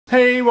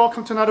Hey,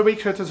 welcome to another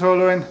week here at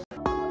TirolerInn.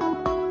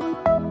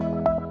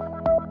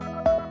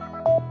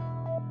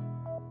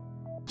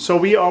 So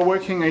we are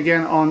working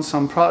again on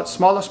some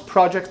smallest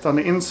project on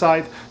the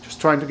inside,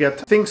 just trying to get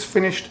things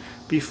finished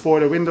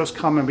before the windows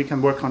come and we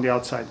can work on the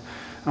outside.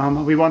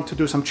 We want to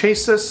do some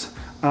chases.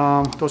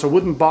 Those are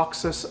wooden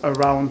boxes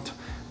around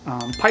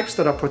pipes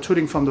that are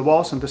protruding from the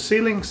walls and the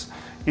ceilings,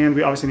 and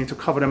we obviously need to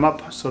cover them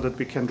up so that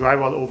we can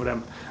drywall over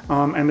them.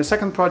 And the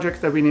second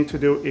project that we need to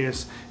do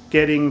is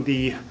getting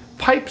the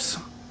pipes.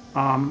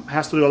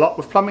 Has to do a lot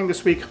with plumbing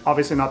this week,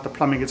 obviously not the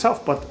plumbing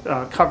itself,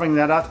 but covering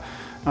that up.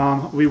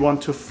 We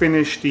want to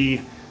finish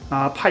the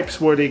pipes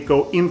where they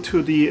go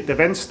into the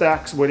vent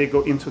stacks, where they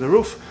go into the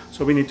roof.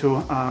 So we need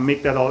to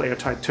make that all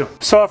airtight too.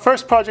 So our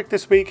first project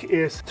this week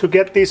is to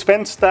get these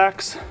vent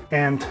stacks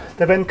and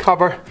the vent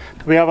cover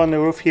that we have on the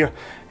roof here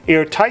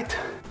airtight,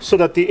 so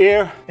that the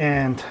air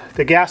and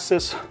the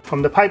gases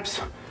from the pipes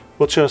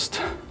will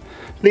just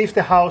leave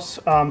the house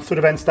through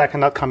the vent stack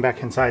and not come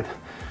back inside.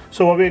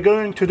 So what we're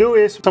going to do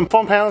is some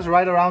foam panels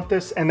right around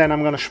this, and then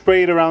I'm going to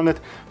spray it around it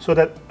so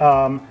that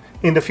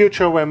in the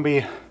future when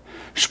we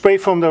spray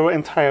foam the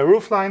entire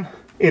roof line,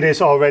 it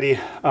is already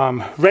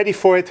ready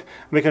for it.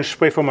 We can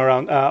spray foam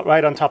around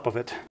right on top of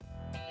it.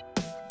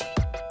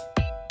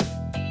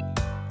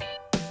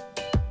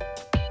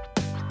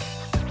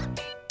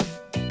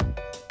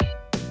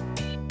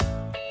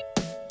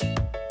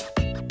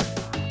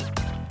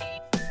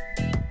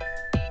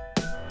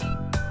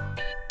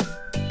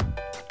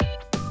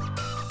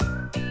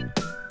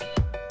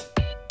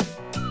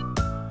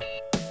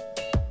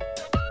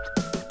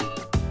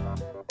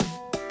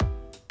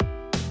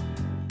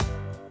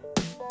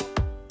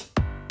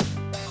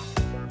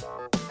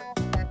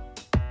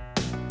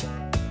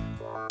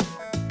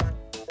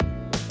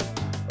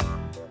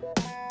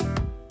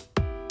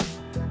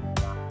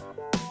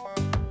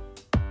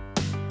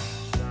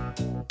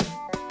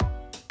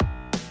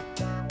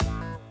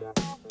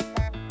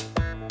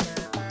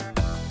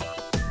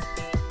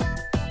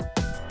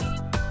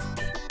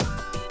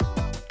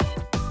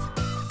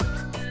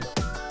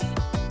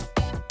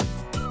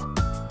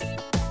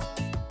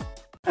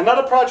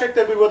 Another project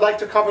that we would like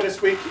to cover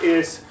this week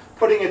is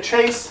putting a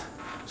chase,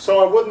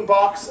 so a wooden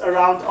box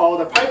around all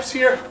the pipes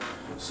here,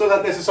 so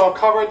that this is all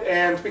covered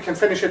and we can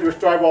finish it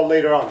with drywall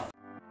later on.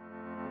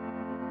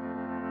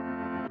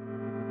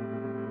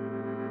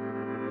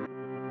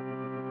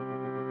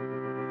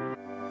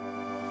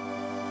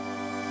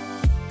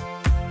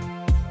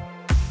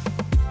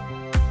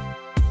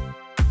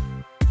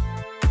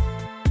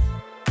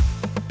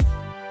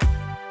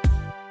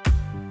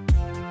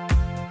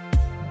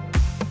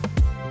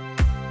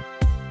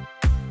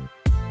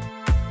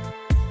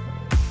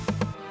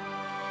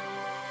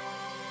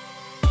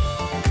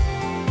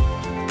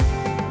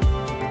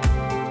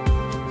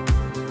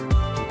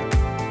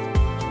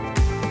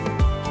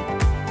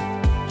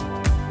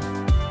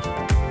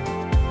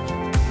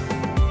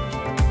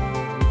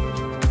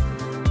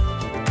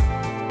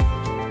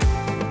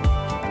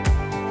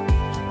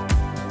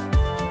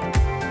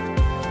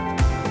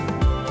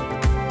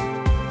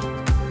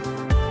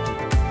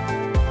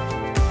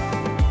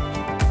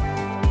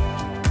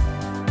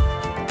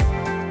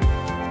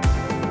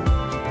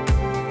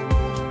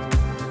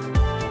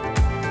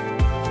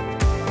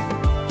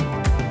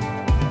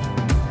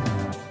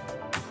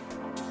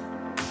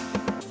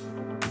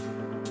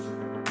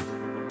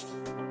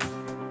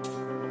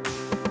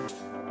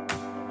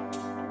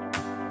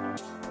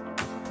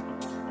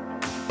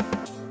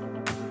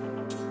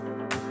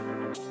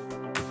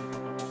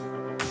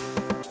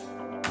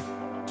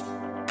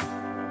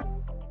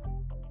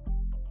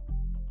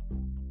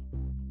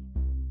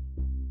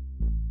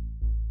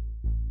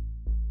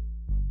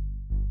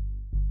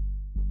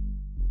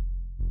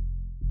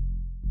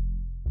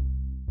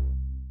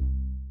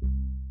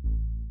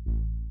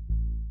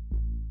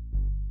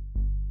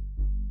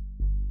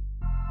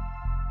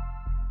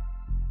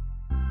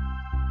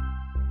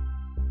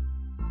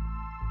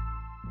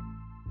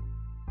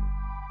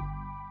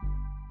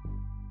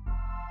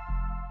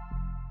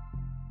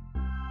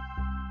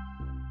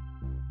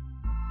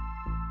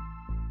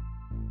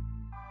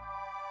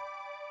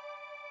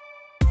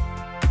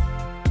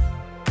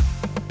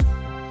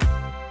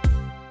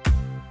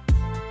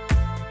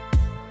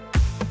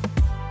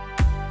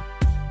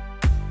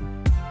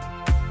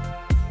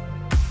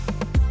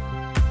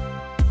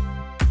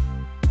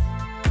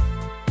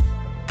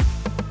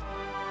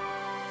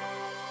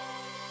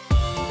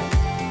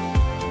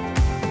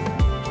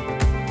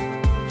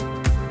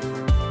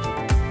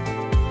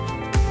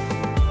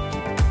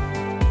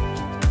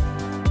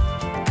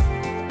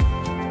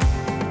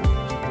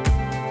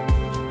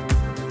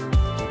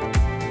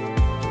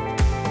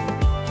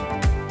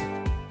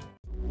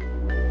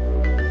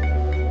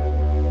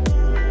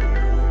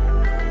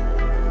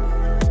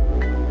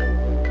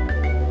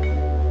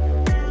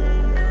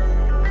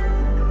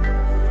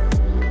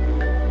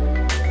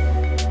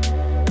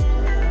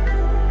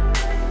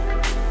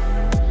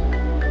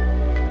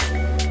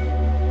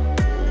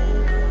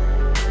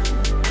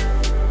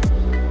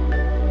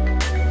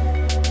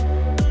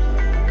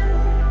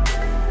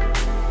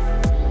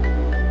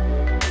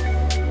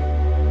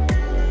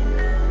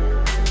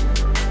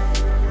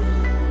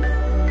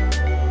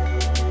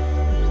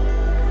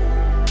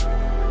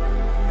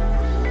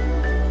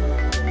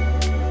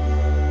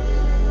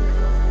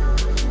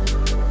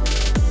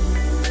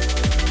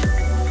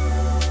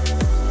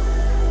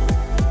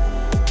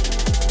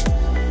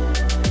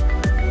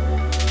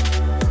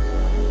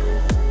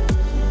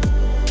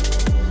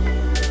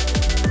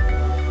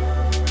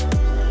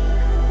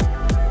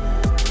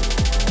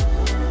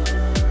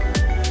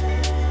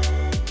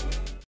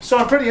 So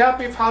I'm pretty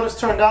happy with how this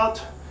turned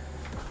out.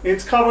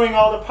 It's covering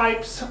all the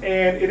pipes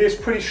and it is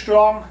pretty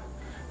strong,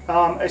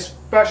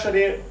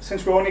 especially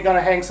since we're only going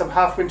to hang some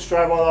half-inch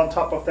drywall on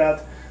top of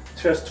that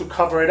just to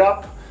cover it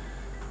up.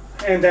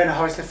 And then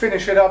obviously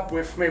finish it up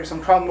with maybe some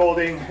crown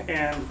molding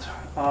and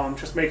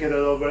just make it a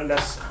little bit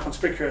less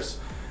conspicuous.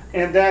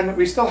 And then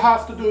we still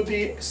have to do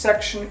the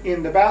section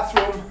in the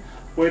bathroom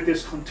where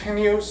this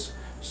continues.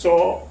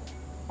 So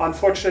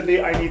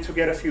unfortunately I need to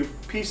get a few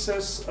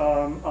pieces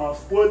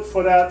of wood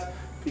for that,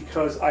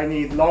 because I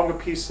need longer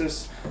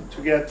pieces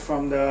to get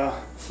from the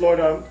floor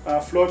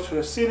to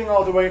the ceiling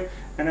all the way.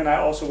 And then I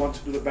also want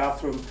to do the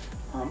bathroom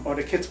or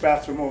the kids'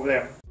 bathroom over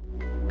there.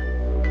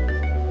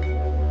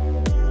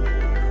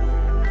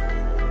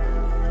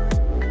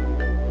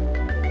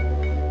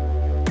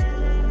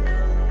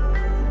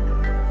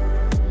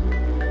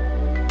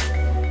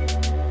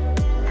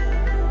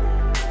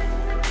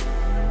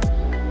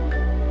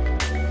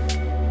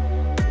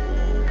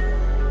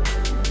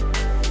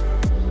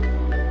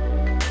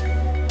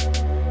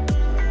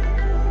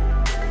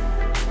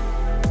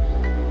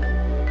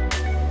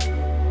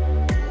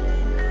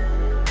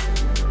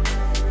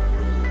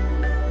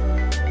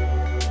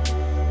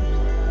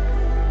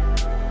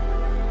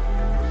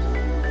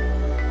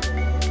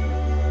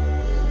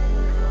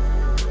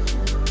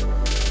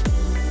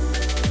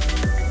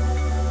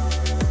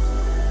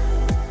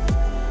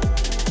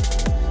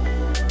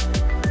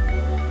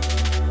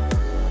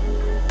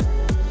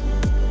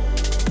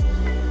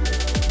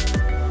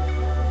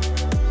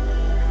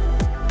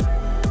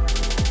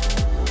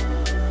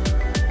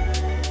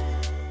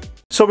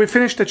 So we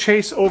finished the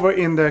chase over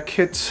in the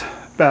kids'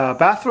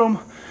 bathroom.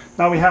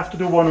 Now we have to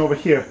do one over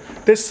here.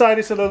 This side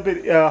is a little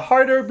bit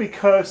harder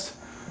because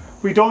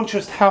we don't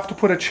just have to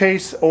put a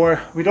chase,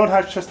 or we don't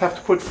just have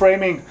to put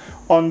framing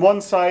on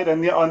one side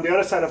and on the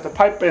other side of the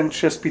pipe and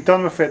just be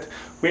done with it.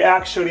 We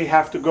actually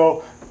have to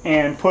go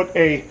and put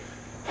a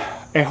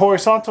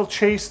horizontal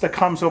chase that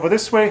comes over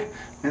this way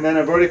and then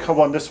a vertical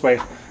one this way.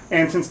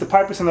 And since the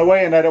pipe is in the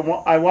way and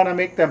I want to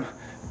make them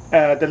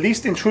the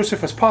least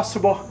intrusive as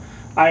possible,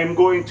 I'm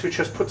going to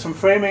just put some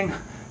framing.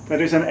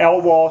 That is an L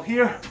wall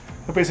here.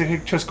 It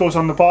basically just goes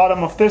on the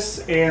bottom of this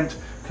and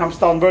comes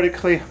down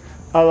vertically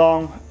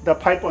along the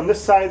pipe on this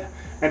side.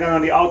 And then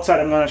on the outside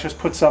I'm going to just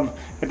put some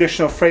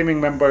additional framing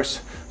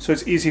members so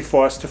it's easy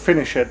for us to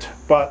finish it.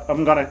 But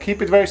I'm going to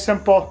keep it very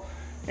simple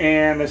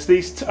and as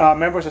least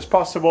members as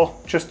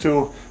possible just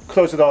to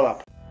close it all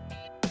up.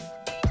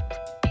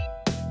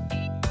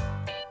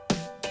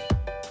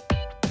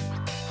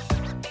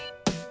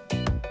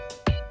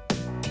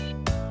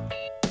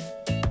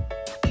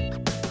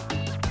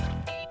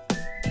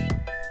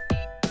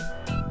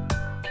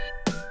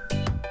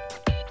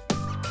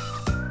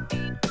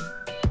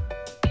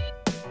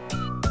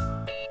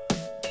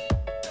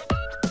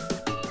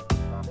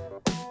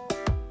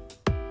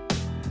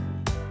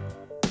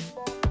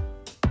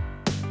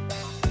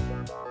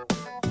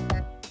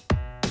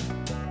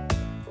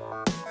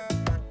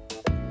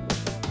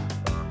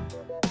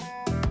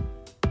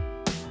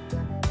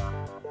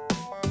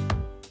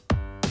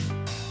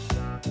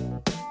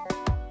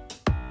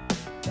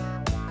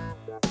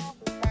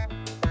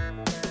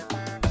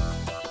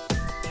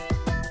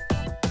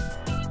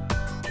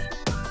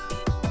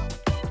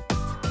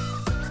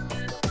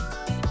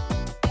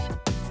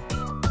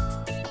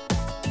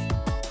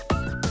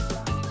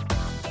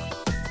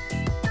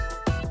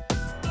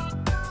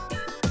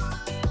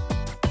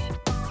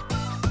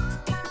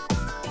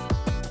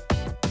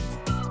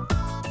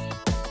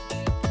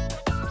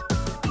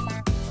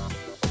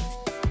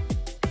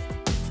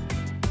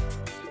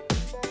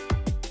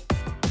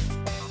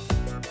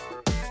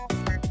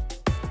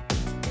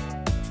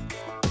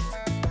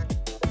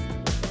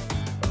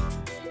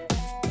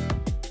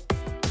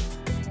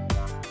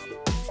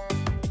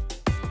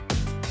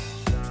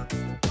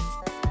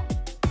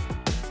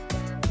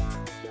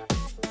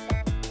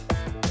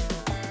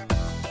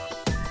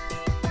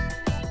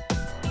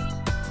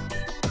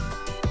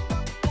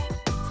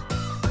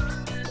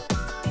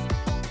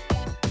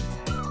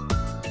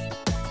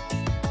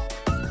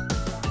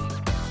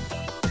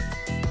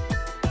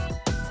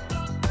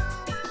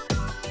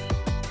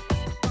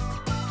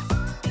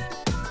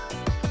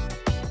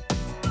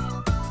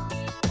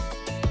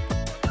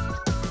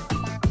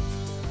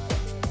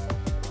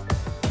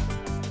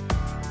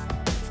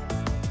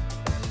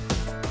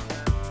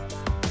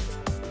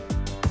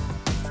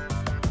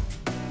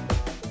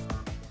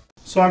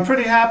 So I'm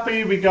pretty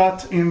happy we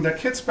got in the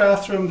kids'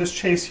 bathroom this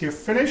chase here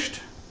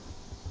finished.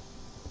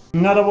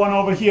 Another one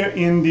over here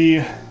in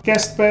the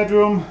guest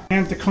bedroom,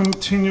 and the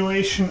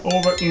continuation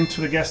over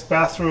into the guest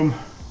bathroom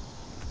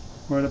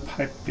where the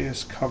pipe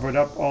is covered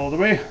up all the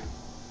way.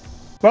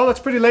 Well,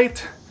 it's pretty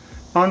late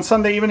on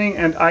Sunday evening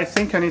and I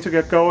think I need to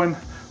get going.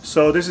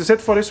 So this is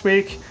it for this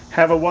week.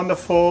 Have a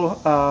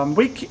wonderful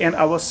week and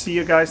I will see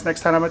you guys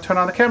next time I turn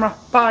on the camera.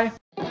 Bye!